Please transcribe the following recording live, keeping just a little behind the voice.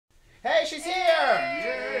she's here!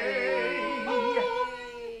 Yay!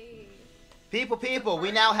 People,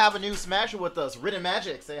 we now have a new Smasher with us.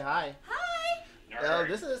 RittenMagic, say hi. Hi!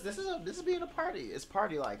 This is being a party. It's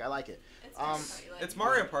party-like. I like it. It's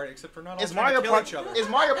Mario Party, except for not all It's trying Mario to kill each other. It's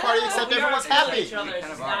Mario Party, except everyone's happy. Each other.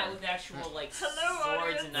 It's not with actual like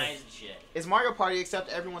swords and knives and shit. It's Mario Party, except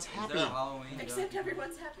everyone's happy. Except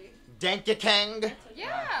everyone's happy. Donkey Kong.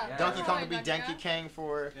 Yeah. Donkey Kong would be Donkey Kong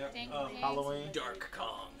for Halloween. Dark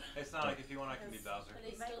Kong. It's not like if you want, I can be Bowser.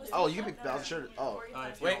 Oh, you can be Bowser. Sure. Oh.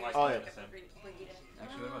 Wait. Oh, yeah.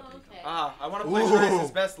 I want to play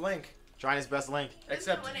Trine's best Link. Trine's best Link.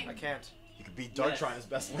 Except I can't. You could be Dark trying his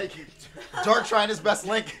best Link. Dark trying his best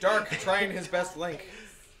Link. Dark trying his best Link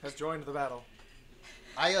has joined the battle.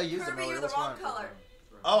 I used Kirby, him you're earlier. the Which wrong one? color.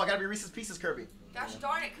 Oh, I gotta be Reese's Pieces Kirby. Gosh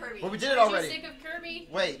darn it, Kirby. Well, we did it Aren't already. you sick of Kirby?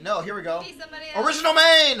 Wait, no, here we go. Be somebody else. Original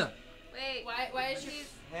main! Wait, why is she...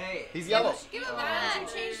 Hey. He's yellow. Give him a hat.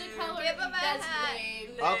 Change the color. Give him a hat.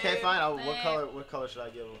 Okay, fine. What color should I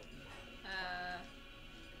give him?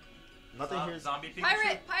 Nothing here. Zombie Pikachu.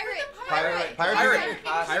 Pirate Pirate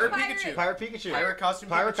Pikachu. Pirate Pikachu.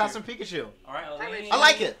 Pirate costume Pikachu. Alright. I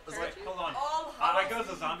like it. Wait, hold on. All I go as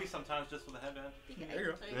a zombie sometimes just with a headband. There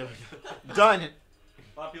you go. Done. A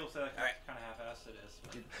lot of people say that kind of half-assed it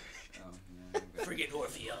is. Friggin'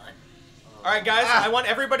 Orpheon. Alright, guys, I want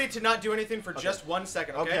everybody to not do anything for just 1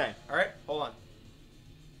 second, okay? Okay. Alright, hold on.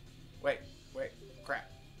 Wait.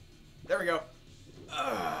 Crap. There we go.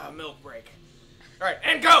 Milk break. Alright,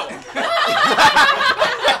 and go!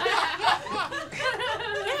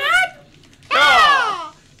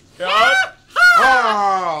 Cut!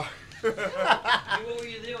 Oh. What were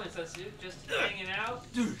you doing, Sasu? Just hanging out?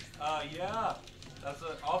 Yeah. That's an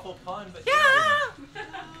awful pun, but Oh.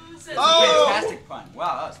 Fantastic pun.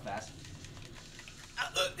 Wow, that was fast.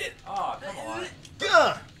 Oh, come on.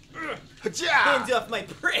 Hands off my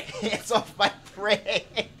prey! Hands off my prey.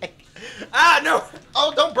 Ah, no!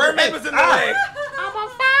 Oh, don't burn me. Your head was in the way. I'm on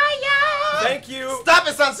fire! Thank you. Stop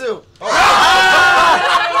it, Sansu.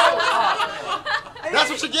 That's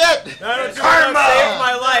what you get. Karma saved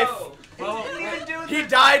my life. Well, He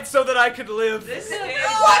died so that I could live. This is What is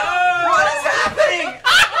happening?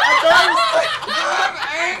 I'm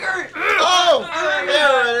angry. Oh,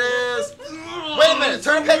 there it is. Wait a minute.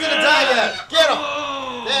 Turniphead didn't die yet. Get him.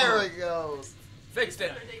 There it goes. Fixed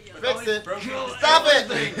it. Fixed it. Stop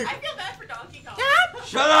it. I feel bad for Donkey Kong.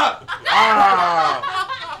 Shut up.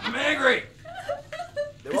 Ah. I'm angry.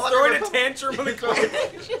 He's throwing a tantrum when he throws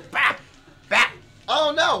it. Bap. Bap.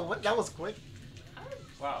 Oh no. What? That was quick.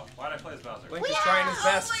 wow, why'd I play as Bowser? Link is trying his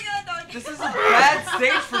best. Oh my god, Donkey This Kong. is a bad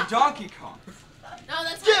stage for Donkey Kong. No,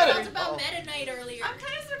 that's Get what I it. felt about Meta Knight earlier. I'm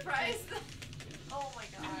kind of surprised. Oh my I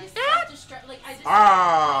just god. felt distra- like, I just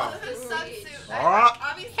Ah. This is Sunsuit. Ah.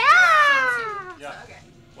 Obviously, Sunsuit. Yeah. Okay.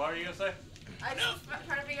 What were you gonna say? I just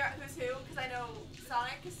trying to figure out who's who, because I know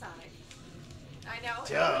Sonic is Sonic. I know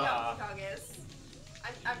who Duh. Donkey Kong is. I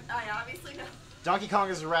obviously know. Donkey Kong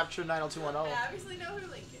is Rapture 90210. I obviously know who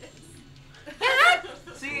Link is.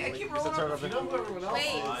 See, I keep It's a rolling turn up. of Who everyone else Wait,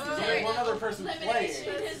 is. wait. One other person playing.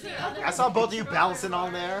 I saw both of you bouncing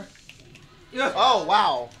on there. Yeah. Oh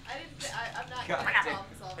wow. I'm not God. good at problem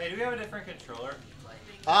solving. Hey, do we have a different controller?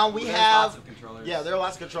 We There's have. lots of controllers. Yeah, there are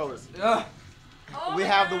lots of controllers. Ugh. Oh We my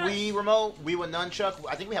have the gosh. Wii remote, Wii with nunchuck.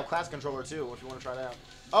 I think we have class controller too, if you want to try that out.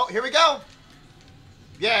 Oh, here we go.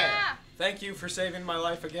 Yeah. Thank you for saving my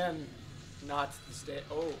life again. Not the state.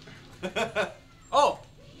 Oh. Oh.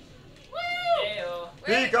 Ayo.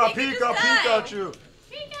 Wait, Pika, Link Pika, just died. Pikachu.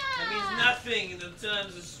 That means nothing in the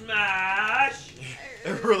terms of Smash.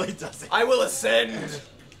 It really doesn't. I will ascend.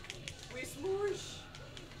 We smoosh.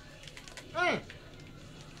 Mm.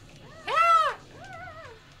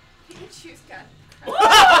 Pikachu's got.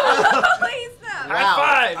 Please no. Wow.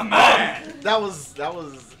 High five. A man. That was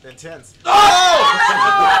intense.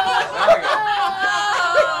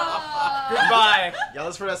 Goodbye. Yeah,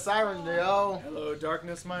 let's for that siren, yo. Hello,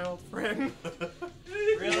 darkness, my old friend.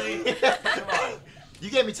 Really? Come on. You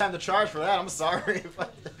gave me time to charge for that. I'm sorry.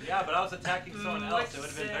 Yeah, but I was attacking someone else. It would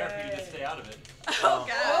have been better for you to stay out of it. Oh god.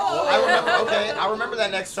 Well, I remember. Okay, I remember that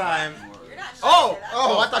next time. You're not Oh! nice,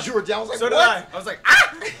 Oh, I thought you were down. I was like, So did what? I. I was like,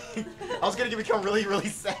 ah! I was gonna become really, really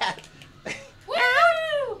sad. Woo!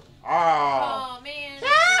 Oh. Oh, man.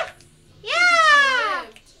 Yeah.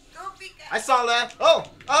 Go Pika. I saw that. Oh.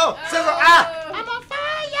 Oh. Scissor. Ah. I'm on fire.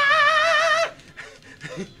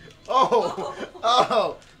 Oh.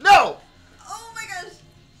 Oh. No. Oh my gosh.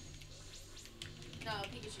 No,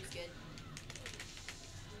 Pikachu's good.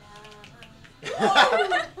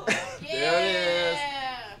 There it is.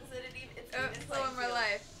 Yeah. It's low in my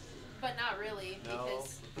life. But not really, No.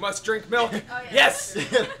 because... Must drink milk. Oh, yeah. Yes!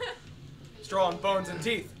 Strong bones and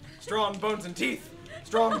teeth. Strong bones and teeth.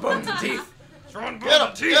 Strong bones and teeth. Strong bones Get him!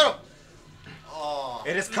 and teeth. Get him! Oh.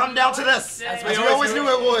 It has come down to this, As as we always knew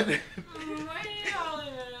it would.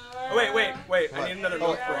 Oh, wait. I need another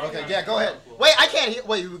milk break. Okay, yeah, go ahead. Wait, I can't hear.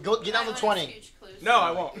 Wait, get down to 20. No,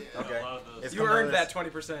 I won't. Okay. It's You come down earned to that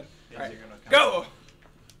this. 20%. Alright, go!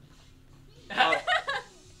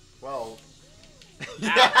 Well.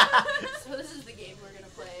 So this is the game we're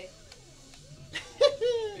gonna play.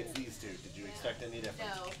 It's these two. Did you expect any different?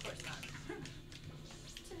 No, of course not.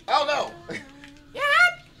 Oh no!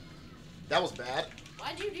 That was bad.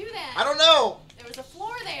 Why'd you do that? I don't know. There was a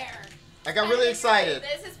floor there. I got really excited.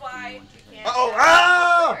 This is why you can't. Uh-oh.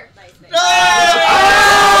 Ah! Nice thing. No!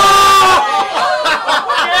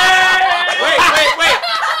 Wait!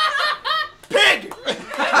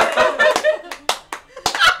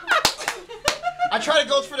 I tried to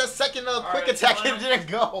go for that second quick attack and it didn't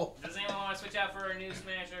go. Does anyone want to switch out for new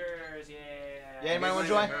smashers? Yeah. Yeah, anybody want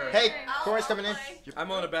to join? Hey, Corey's coming in. I'm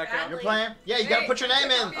willing to back out. You're playing? Yeah, you gotta put your name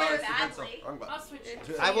in. Wrong button. I'll switch it.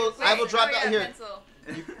 I will drop that here. Pencil.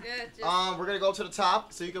 Yeah, We're gonna go to the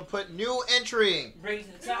top so you can put new entry. Bring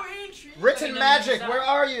it to the top. RittenMagic, where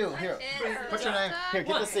are you? Here, just put your name. Here,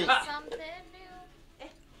 get the seat. something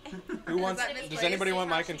new. Who wants? Does anybody want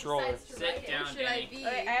my controller? Sit down, Should I Danny. be?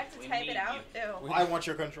 Okay, I have to We type need it out. Ew. I want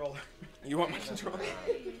your controller. You want my controller?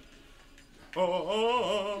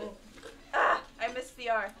 Oh. Ah, I missed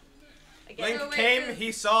VR. Again. Link So wait, came, does-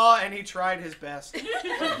 he saw, and he tried his best.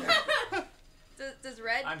 Does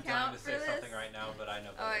red I'm dying count to for say this? something right now, but I know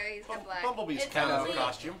Oh, better. yeah, he's got black. Bumblebee's It's kind of only-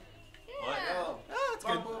 costume. What? Yeah. Oh, that's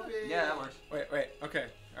good. Yeah, that works. Wait. Okay.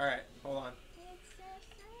 All right. Hold on.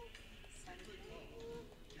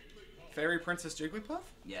 Fairy Princess Jigglypuff?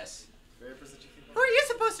 Yes. Who are you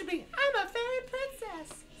supposed to be? I'm a fairy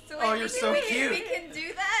princess. So Oh, wait, you're we so can, cute. We can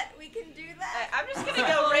do that. We can do that. I'm just gonna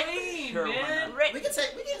go Sure, why written. not? We can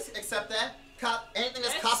accept that. anything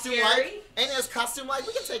that's That's costume scary. like, anything that's costume like,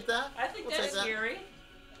 we can take that. I think We'll that's take that. scary.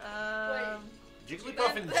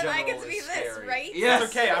 Jigglypuff in Then I general get to be is this, scary. right? Yes.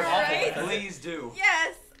 It's okay, I'm awful Right? with it. Please do.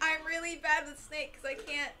 Yes, I'm really bad with Snake because I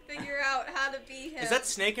can't figure out how to be him. Is that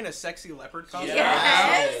Snake in a sexy leopard costume?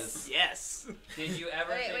 Yes. Yes. Did you ever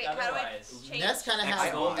Wait, think wait, how do I otherwise? change? Ness kind of X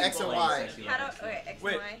has and X and Y. Y. How do okay, X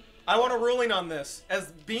Wait. and Y. I want a ruling on this.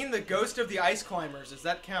 As being the ghost of the ice climbers, does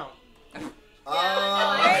that count? No,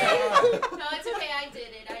 it's okay. I did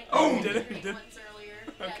it. I Oh, did did it? green Did- ones earlier.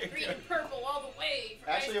 Okay, Yeah, green good. and purple all the way. For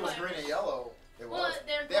Actually, it was ice green and climbers. yellow. It Well, was.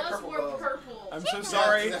 their They had gloves purple were gloves. purple. I'm so Yeah,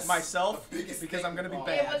 sorry that's myself the biggest because thing I'm gonna be wrong.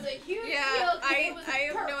 It bad. was a huge deal. Yeah, 'cause I it was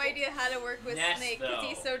have no purple. idea how to work with Ness, Snake because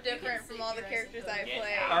he's so though. different from all the characters I Get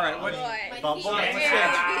play. out. All right, what? Boy. My Bumble- feet Let's are get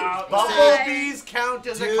bad. Bumblebees count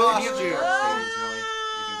as a Dude. costume. Really? You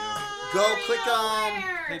can Go click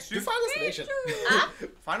Page do two? Final Destination.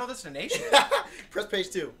 Final Destination. Press page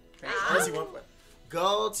 2. Ah. Unless you want one.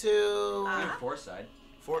 Go to do. Foresight.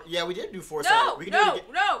 yeah, we did do foresight. No, We can do no, it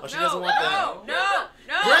again. no, Oh, she no, doesn't want that. no, no,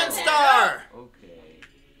 no. Brent Star. Okay.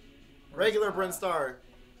 Regular Brent Star.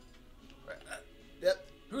 Yep.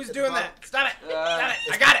 Who's It's doing Bob. that? Stop it! Stop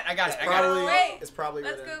it! I got it! I got it! It's I got it! probably. Wait, It's probably.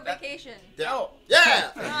 Let's within- go vacation. Oh.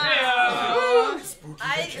 Yeah. Oh,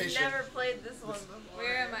 I Vacation. never played this one before.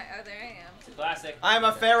 Where am I? Oh, there I am. Classic. I'm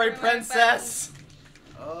a fairy Where are my princess.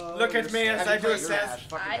 Oh, Look at you're me as sad. I do a You're sass. mad.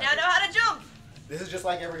 Fucking I mad. now know how to jump. This is just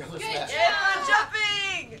like every other Smash. Yeah, I'm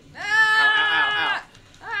jumping. Ah!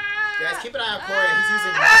 Guys, keep an eye on Corey. He's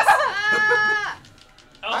using this. Ah!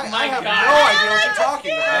 Oh I my have god. no idea what you're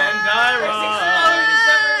talking about. And There's I explosions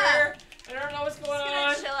everywhere. I don't know what's going Just gonna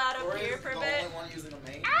on. chill out up Corey here is for a the bit. only one using a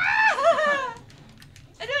main. I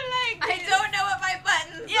don't like. I don't know what my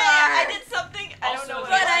buttons Yeah, are. I did something. I don't Also, know what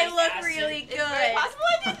But I I did. look acid. really It's good. very possible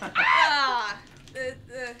I did. Ah,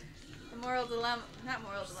 the moral dilemma, not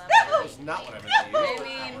moral dilemma. That's not what I meant to use. I but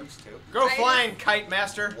mean- that works too. Go I flying, kite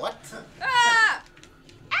master. What? Ah!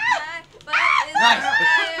 My butt is Nice. on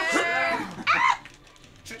fire.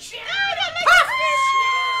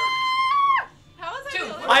 How was I Dude,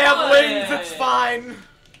 doing? I have Fun. wings. It's fine.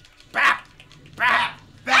 Bap, bap,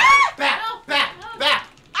 bap, bap, bap, bap.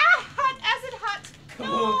 Hot acid, hot.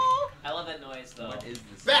 No. I love that noise though. What is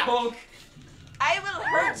this? Back. I will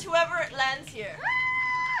hurt whoever lands here.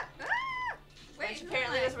 Wait, Which who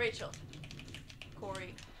apparently am I? was Rachel.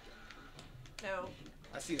 Corey. No.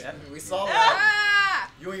 I see that. We saw that.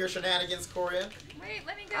 Ah! You and your shenanigans, Corian. Wait,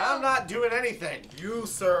 let me go. I'm not doing anything. You,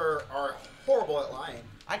 sir, are horrible at lying.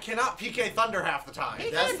 I cannot PK Thunder half the time.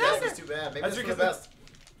 That's too bad. Maybe That's it's for the because best.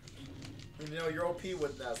 You know, you're OP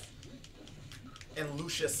with Ness. And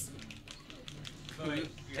Lucius.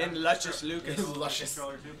 And luscious Lucas. Luscious.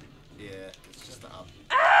 Yeah, it's just the up.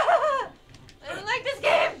 I don't like this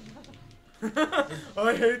game.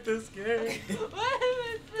 I hate this game.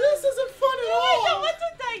 This isn't fun at all. No one's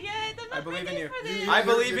with that yet. I'm not I believe in ready you. for this. I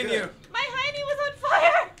believe in You're you. good. My hiney was on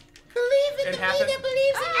fire. Believe in It the me happened- that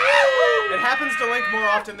believes in you. It happens to Link more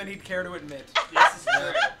often than he'd care to admit. This is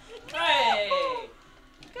true. Hey!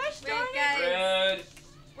 Gosh darn Wait, it. guys. Rude.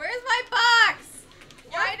 Where's my box?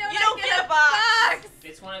 Why don't You I don't get get a a box.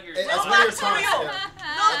 It's one of your. It's No one of your box for taunts. you.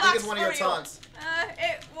 Yeah. No I think box it's one of your for you. taunts.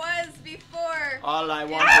 It was before. All I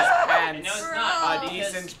want is And no, pants. it's Bro. not. A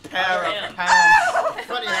because decent pair him. of pants.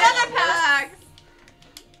 Funny My how other box.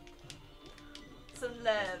 Some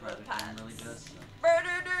leather Brother pants. Cam really does. So.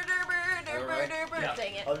 Yeah.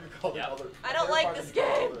 Dang it. Yep. I don't like this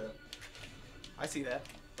game. I see that.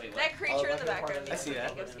 Wait, what? That creature in the background I makes see me that.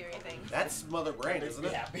 think of scary things. That's Mother Brain, isn't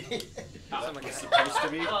it? Happy. Sounds like it's supposed to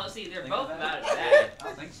be. Well, see, they're Think both of about that? as bad. I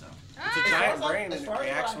don't think so. It's a Ah. giant brain and it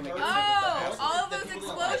reacts when it gets hit with the Oh, acid. all of those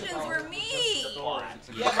explosions were me. It's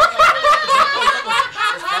a good Yeah, but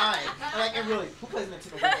it's fine. Like, and really, who plays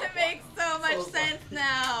Nintendo? That makes so much sense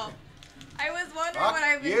now. I was wondering Fuck what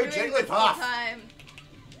I've been you, doing this whole Jigglypuff. time.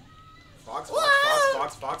 Fox, Fox,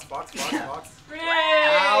 Fox, Fox, Fox, Fox, Fox.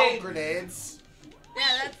 Ow, grenades.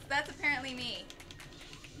 Yeah, that's apparently me.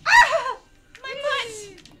 Ah! My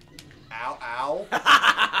butt! Ow, ow.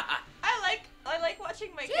 I like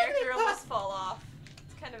watching my character almost fall off.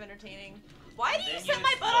 It's kind of entertaining. Why do you Then you set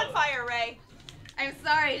my butt on explode. fire, Ray? I'm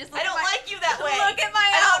sorry. Just look I don't at my, like you that way. Look at my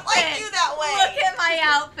I don't outfit. like you that way. Look at my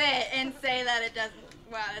outfit and say that it doesn't.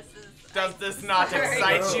 Wow, this is. Does this not Sorry.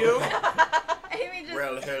 excite you? Amy,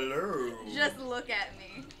 Hello. just look at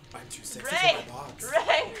me. I'm too sexy Ray, for my box.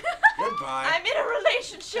 Ray, Goodbye. I'm in a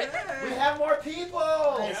relationship. We have more people.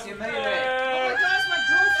 Yes, you made it. Oh my god, it's my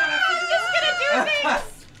girlfriend. I'm just gonna do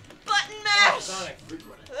things. Button mash. Sonic.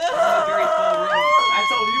 Ugh. Very full room. I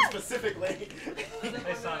told you specifically.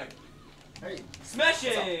 Hey, Sonic. Hey,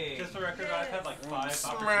 Smashing! Just for record, I've had like 5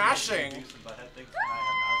 Smashing. opportunities to use the butthead thing, and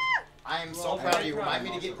I I am so Well, proud of very you. proud. Remind me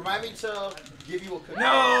to give you a cookie.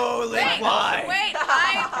 No, Link, Wait, why? wait,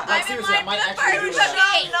 I'm in seriously, I line might for the actually first do that.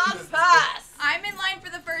 cookie. Not pass. I'm in line for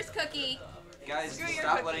the first cookie. Guys, Screw your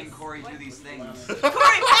stop cookies. letting Corey do these things. Corey,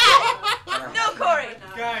 back. No, Corey.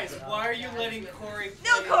 Guys, why are you letting Corey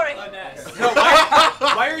No, Corey. No,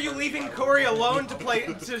 why are you leaving Corey alone to play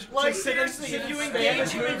to sit and seriously, sit if you and engage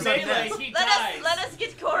spam him in moves melee, on he Let dies. us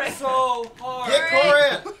get Corey. So hard. Get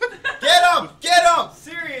Corian. Get him. Get him.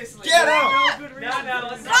 Seriously. Get there's him. No good reason. No,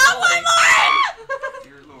 let's not. Stop my Lauren!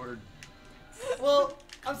 Dear Lord. Well,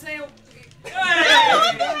 I'm saying. Hey!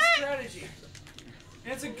 It's a strategy.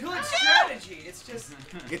 And it's a good strategy. It's just.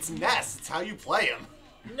 It's Ness. It's how you play him.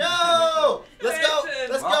 No. Let's go.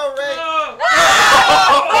 Let's go, Ray. No.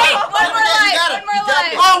 Wait, one more You life. got it. One more You got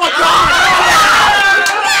life. it. Oh my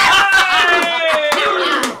god!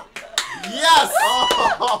 Yes!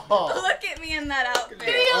 Oh. Look at me in that outfit. Do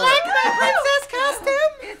you like my princess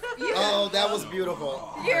costume? It's beautiful. Oh, that was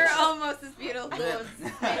beautiful. You're almost as beautiful as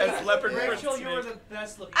as leopard Rachel, print you're snake. the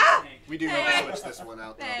best looking snake. We do need to switch this one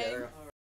out though. Thanks.